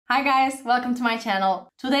Hi guys, welcome to my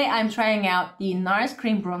channel. Today I'm trying out the Nars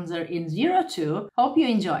Cream Bronzer in 02. Hope you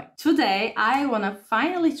enjoy. Today I want to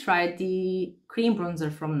finally try the cream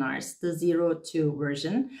bronzer from Nars, the 02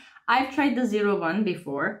 version. I've tried the 01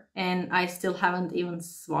 before and I still haven't even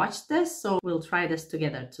swatched this, so we'll try this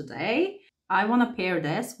together today. I want to pair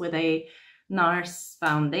this with a Nars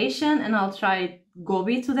foundation and I'll try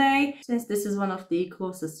Gobi today since this is one of the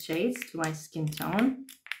closest shades to my skin tone.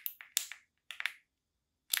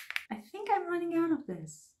 I think I'm running out of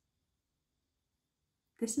this.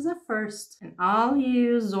 This is a first and I'll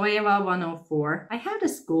use Zoeva 104. I have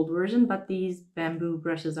this gold version, but these bamboo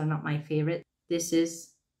brushes are not my favorite. This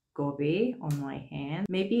is Gobi on my hand.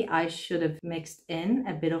 Maybe I should have mixed in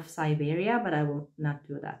a bit of Siberia, but I will not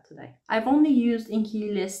do that today. I've only used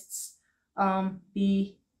Inkey List's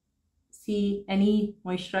BCNE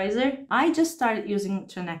moisturizer. I just started using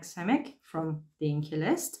Trinny from the Inkey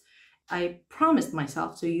List. I promised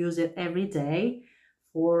myself to use it every day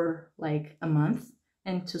for like a month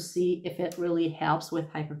and to see if it really helps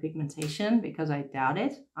with hyperpigmentation, because I doubt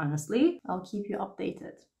it, honestly. I'll keep you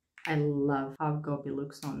updated. I love how Gobi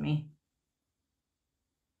looks on me.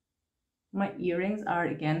 My earrings are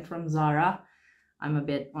again from Zara. I'm a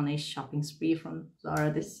bit on a shopping spree from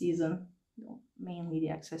Zara this season, mainly the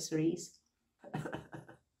accessories.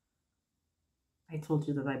 I told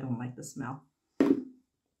you that I don't like the smell.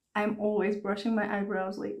 I'm always brushing my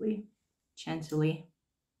eyebrows lately, gently.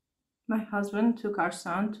 My husband took our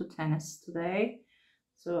son to tennis today,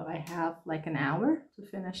 so I have like an hour to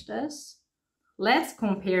finish this. Let's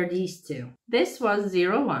compare these two. This was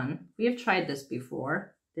 01. We have tried this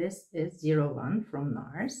before. This is 01 from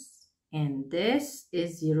Nars, and this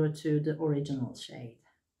is 02, the original shade.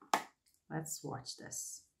 Let's swatch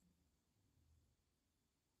this.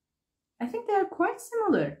 I think they are quite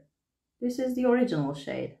similar. This is the original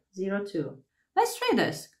shade, 02. Let's try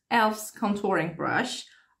this. Elf's contouring brush.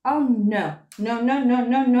 Oh no,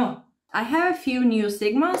 no. I have a few new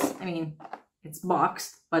Sigmas. I mean, it's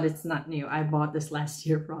boxed, but it's not new. I bought this last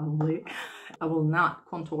year probably. I will not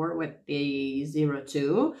contour with the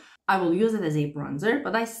 02. I will use it as a bronzer,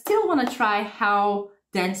 but I still want to try how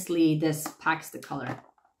densely this packs the color.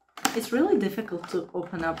 It's really difficult to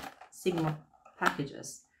open up Sigma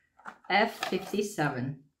packages.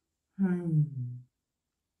 F57.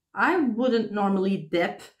 I wouldn't normally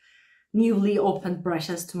dip newly opened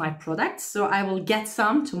brushes to my products, so I will get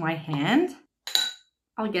some to my hand.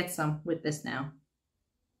 I'll get some with this now.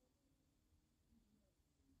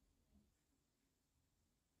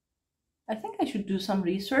 I think I should do some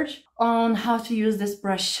research on how to use this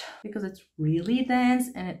brush because it's really dense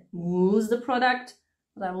and it moves the product,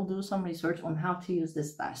 but I will do some research on how to use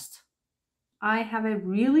this best. I have a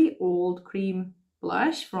really old cream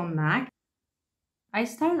blush from MAC. I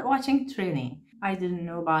started watching Trinny. I didn't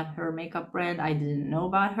know about her makeup brand. I didn't know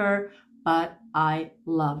about her, but I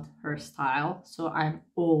loved her style. So I'm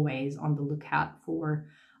always on the lookout for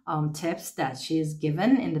tips that she's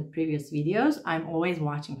given in the previous videos. I'm always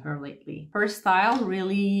watching her lately. Her style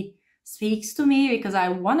really speaks to me because I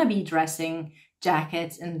want to be dressing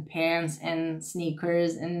jackets and pants and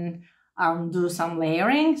sneakers and do some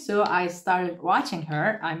layering. So I started watching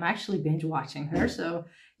her. I'm actually binge watching her, so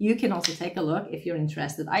you can also take a look if you're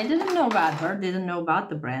interested. I didn't know about her, didn't know about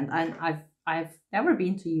the brand, and I've never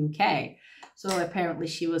been to UK, so apparently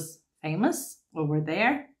she was famous over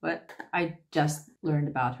there, but I just learned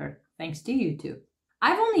about her thanks to YouTube.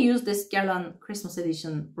 I've only used this Guerlain Christmas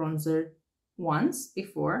edition bronzer once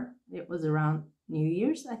before. It was around New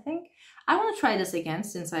Year's, I think. I want to try this again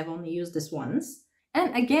since I've only used this once.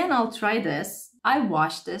 And again, I'll try this. I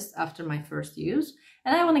washed this after my first use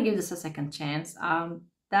and I want to give this a second chance.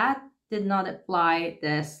 That did not apply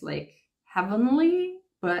this like heavenly,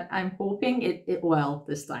 but I'm hoping it will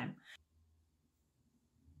this time.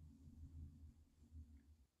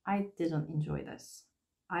 I didn't enjoy this.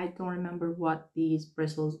 I don't remember what these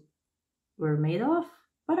bristles were made of,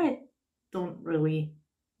 but I don't really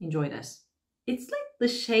enjoy this. It's like the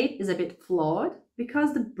shape is a bit flawed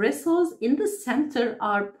because the bristles in the center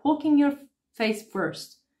are poking your face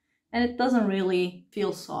first and it doesn't really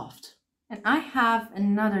feel soft. And I have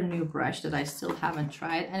another new brush that I still haven't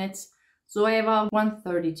tried, and it's Zoeva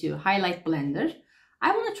 132 Highlight Blender.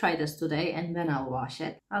 I want to try this today and then I'll wash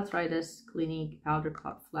it. I'll try this Clinique Powder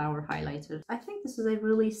Puff Flower Highlighter. I think this is a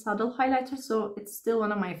really subtle highlighter, so it's still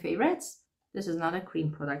one of my favorites. This is not a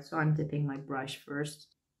cream product, so I'm dipping my brush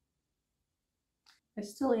first. I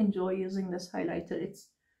still enjoy using this highlighter. It's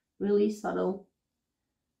really subtle.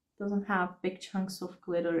 It doesn't have big chunks of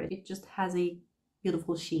glitter. It just has a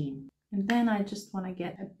beautiful sheen. And then I just want to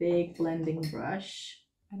get a big blending brush.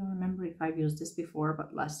 I don't remember if I've used this before,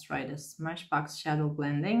 but let's try this. Smashbox Shadow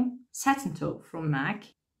Blending. Satin Taupe from MAC.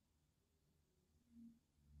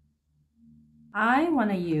 I want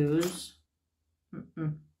to use...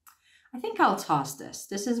 I think I'll toss this.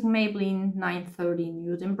 This is Maybelline 930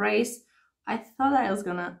 Nude Embrace. I thought I was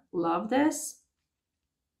gonna love this,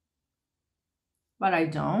 but I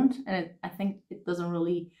don't. And I think it doesn't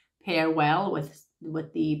really pair well with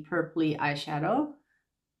the purpley eyeshadow.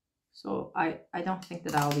 So I don't think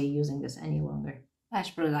that I'll be using this any longer.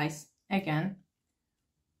 Lash Paradise again.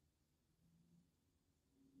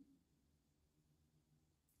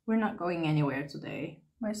 We're not going anywhere today.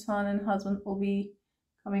 My son and husband will be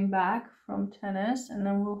coming back from tennis and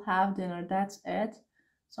then we'll have dinner. That's it.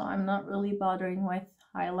 So I'm not really bothering with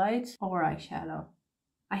highlight or eyeshadow.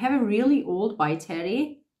 I have a really old by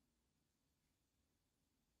Terry.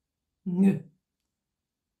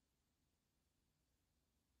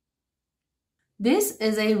 This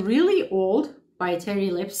is a really old by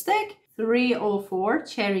Terry lipstick, 304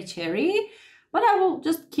 Cherry Cherry, but I will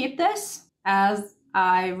just keep this as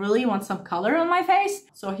I really want some color on my face.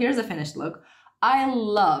 So here's the finished look. I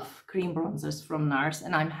love cream bronzers from Nars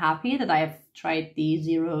and I'm happy that I have tried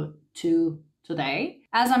the 02 today.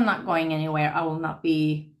 As I'm not going anywhere, I will not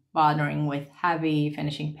be bothering with heavy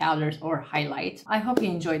finishing powders or highlight. I hope you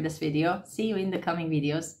enjoyed this video. See you in the coming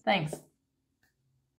videos. Thanks.